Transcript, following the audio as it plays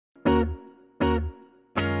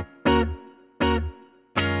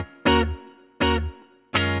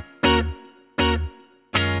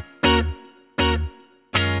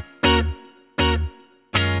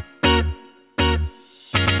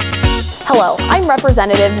Hello, I'm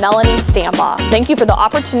Representative Melanie Stambaugh. Thank you for the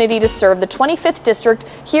opportunity to serve the 25th District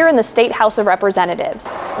here in the State House of Representatives.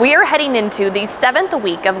 We are heading into the 7th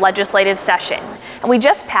week of legislative session, and we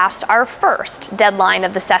just passed our first deadline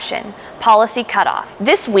of the session, policy cutoff.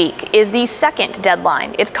 This week is the second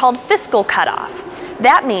deadline. It's called fiscal cutoff.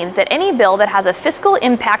 That means that any bill that has a fiscal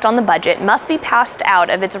impact on the budget must be passed out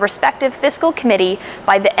of its respective fiscal committee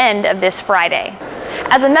by the end of this Friday.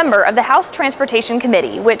 As a member of the House Transportation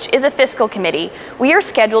Committee, which is a fiscal committee, we are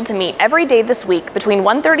scheduled to meet every day this week between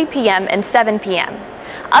 1:30 p.m. and 7 p.m.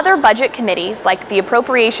 Other budget committees, like the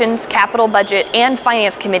Appropriations, Capital Budget, and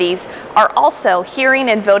Finance committees, are also hearing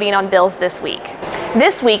and voting on bills this week.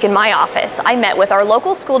 This week in my office, I met with our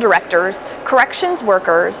local school directors, corrections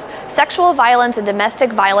workers, sexual violence and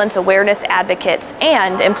domestic violence awareness advocates,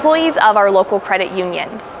 and employees of our local credit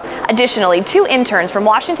unions. Additionally, 2 interns from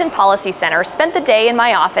Washington Policy Center spent the day in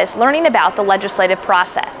my office learning about the legislative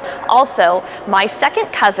process. Also, my second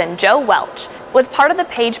cousin, Joe Welch, was part of the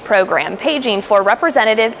PAGE program, paging for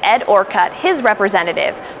Representative Ed Orcutt, his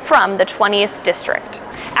representative from the 20th District.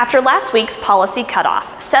 After last week's policy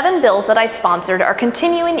cutoff, 7 bills that I sponsored are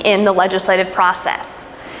continuing in the legislative process.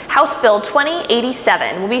 House Bill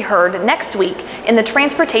 2087 will be heard next week in the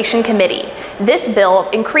Transportation Committee. This bill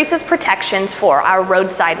increases protections for our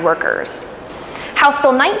roadside workers. House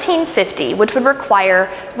Bill 1950, which would require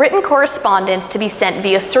written correspondence to be sent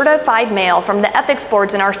via certified mail from the ethics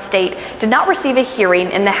boards in our state, did not receive a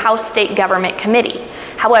hearing in the House State Government Committee.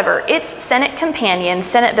 However, its Senate companion,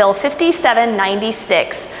 Senate Bill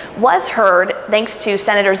 5796, was heard thanks to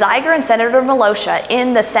Senator Zeiger and Senator Milosha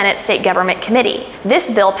in the Senate State Government Committee.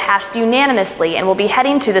 This bill passed unanimously and will be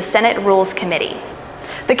heading to the Senate Rules Committee.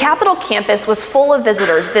 The Capitol campus was full of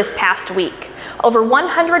visitors this past week. Over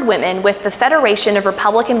 100 women with the Federation of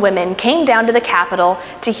Republican Women came down to the Capitol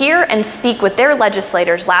to hear and speak with their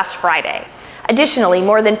legislators last Friday. Additionally,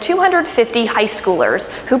 more than 250 high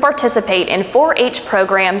schoolers who participate in 4-H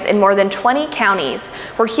programs in more than 20 counties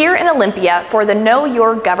were here in Olympia for the Know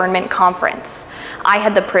Your Government Conference. I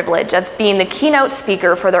had the privilege of being the keynote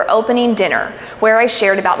speaker for their opening dinner, where I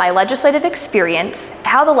shared about my legislative experience,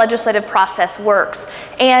 how the legislative process works,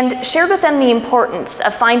 and shared with them the importance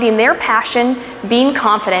of finding their passion, being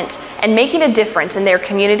confident, and making a difference in their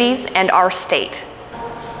communities and our state.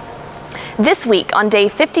 This week, on day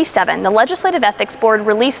 57, the Legislative Ethics Board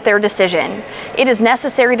released their decision. It is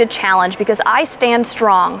necessary to challenge because I stand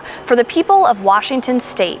strong for the people of Washington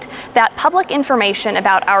State that public information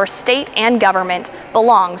about our state and government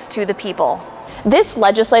belongs to the people. This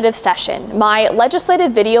legislative session, my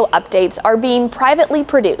legislative video updates are being privately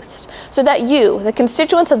produced so that you, the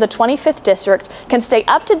constituents of the 25th District, can stay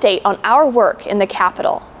up to date on our work in the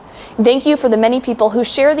Capitol. Thank you for the many people who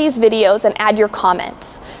share these videos and add your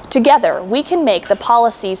comments. Together, we can make the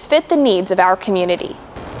policies fit the needs of our community.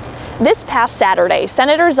 This past Saturday,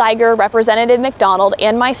 Senator Zeiger, Representative McDonald,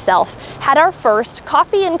 and myself had our first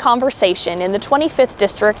coffee and conversation in the 25th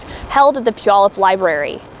District held at the Puyallup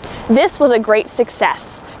Library. This was a great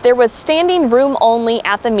success. There was standing room only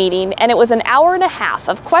at the meeting, and it was an hour and a half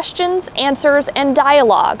of questions, answers, and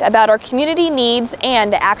dialogue about our community needs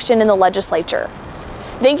and action in the legislature.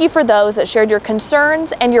 Thank you for those that shared your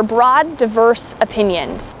concerns and your broad, diverse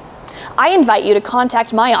opinions. I invite you to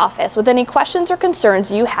contact my office with any questions or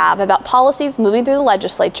concerns you have about policies moving through the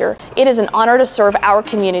legislature. It is an honor to serve our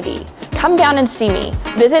community. Come down and see me.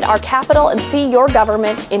 Visit our Capitol and see your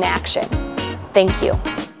government in action. Thank you.